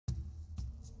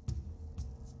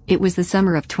It was the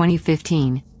summer of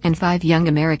 2015, and 5 young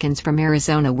Americans from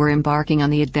Arizona were embarking on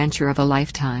the adventure of a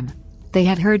lifetime. They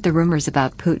had heard the rumors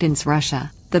about Putin's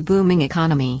Russia, the booming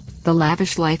economy, the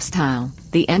lavish lifestyle,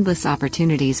 the endless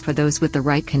opportunities for those with the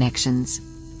right connections.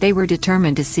 They were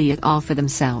determined to see it all for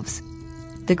themselves.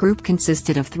 The group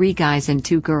consisted of 3 guys and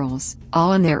 2 girls,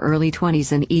 all in their early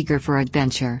 20s and eager for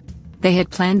adventure. They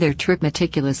had planned their trip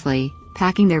meticulously,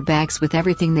 packing their bags with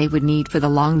everything they would need for the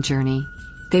long journey.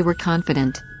 They were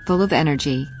confident, full of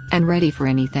energy, and ready for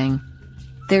anything.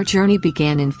 Their journey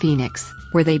began in Phoenix,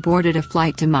 where they boarded a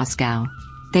flight to Moscow.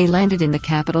 They landed in the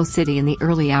capital city in the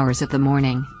early hours of the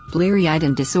morning, bleary-eyed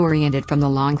and disoriented from the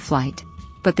long flight.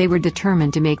 But they were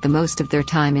determined to make the most of their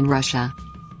time in Russia.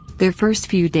 Their first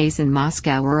few days in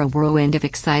Moscow were a whirlwind of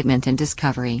excitement and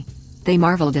discovery. They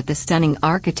marveled at the stunning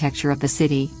architecture of the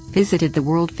city, visited the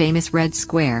world-famous Red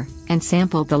Square, and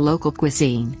sampled the local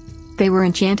cuisine. They were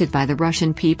enchanted by the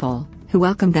Russian people, who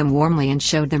welcomed them warmly and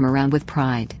showed them around with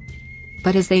pride.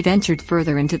 But as they ventured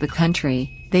further into the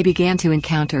country, they began to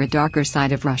encounter a darker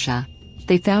side of Russia.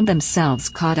 They found themselves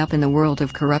caught up in the world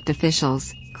of corrupt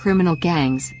officials, criminal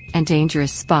gangs, and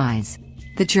dangerous spies.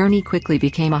 The journey quickly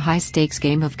became a high-stakes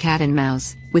game of cat and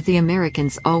mouse, with the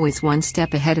Americans always one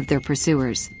step ahead of their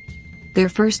pursuers. Their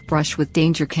first brush with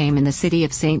danger came in the city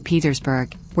of St.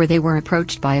 Petersburg, where they were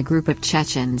approached by a group of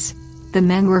Chechens. The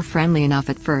men were friendly enough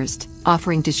at first,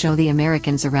 offering to show the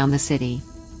Americans around the city.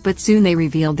 But soon they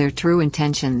revealed their true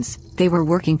intentions. They were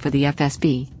working for the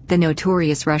FSB, the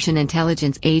notorious Russian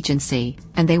intelligence agency,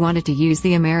 and they wanted to use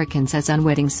the Americans as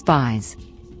unwitting spies.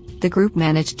 The group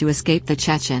managed to escape the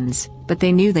Chechens, but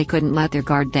they knew they couldn't let their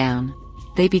guard down.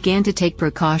 They began to take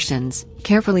precautions,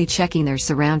 carefully checking their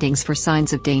surroundings for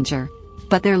signs of danger.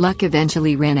 But their luck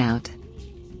eventually ran out.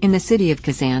 In the city of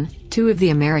Kazan, 2 of the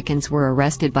Americans were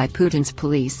arrested by Putin's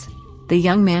police. The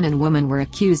young man and woman were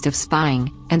accused of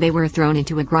spying, and they were thrown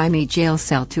into a grimy jail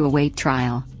cell to await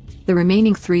trial. The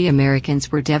remaining 3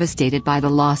 Americans were devastated by the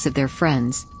loss of their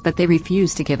friends, but they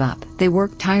refused to give up. They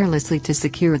worked tirelessly to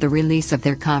secure the release of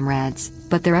their comrades,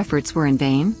 but their efforts were in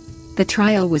vain. The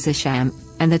trial was a sham,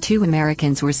 and the 2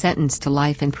 Americans were sentenced to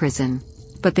life in prison.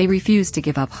 But they refused to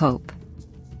give up hope.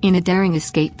 In a daring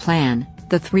escape plan,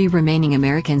 the 3 remaining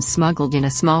Americans smuggled in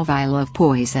a small vial of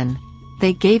poison.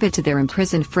 They gave it to their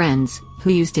imprisoned friends, who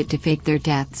used it to fake their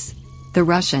deaths. The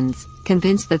Russians,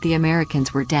 convinced that the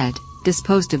Americans were dead,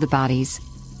 disposed of the bodies.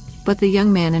 But the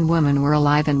young man and woman were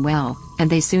alive and well, and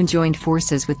they soon joined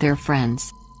forces with their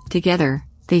friends. Together,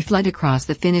 they fled across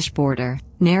the Finnish border,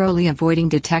 narrowly avoiding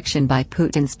detection by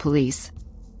Putin's police.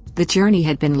 The journey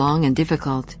had been long and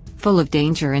difficult, full of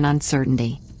danger and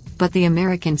uncertainty. But the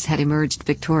Americans had emerged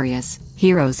victorious,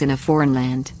 heroes in a foreign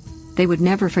land. They would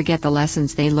never forget the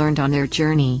lessons they learned on their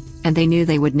journey, and they knew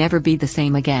they would never be the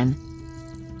same again.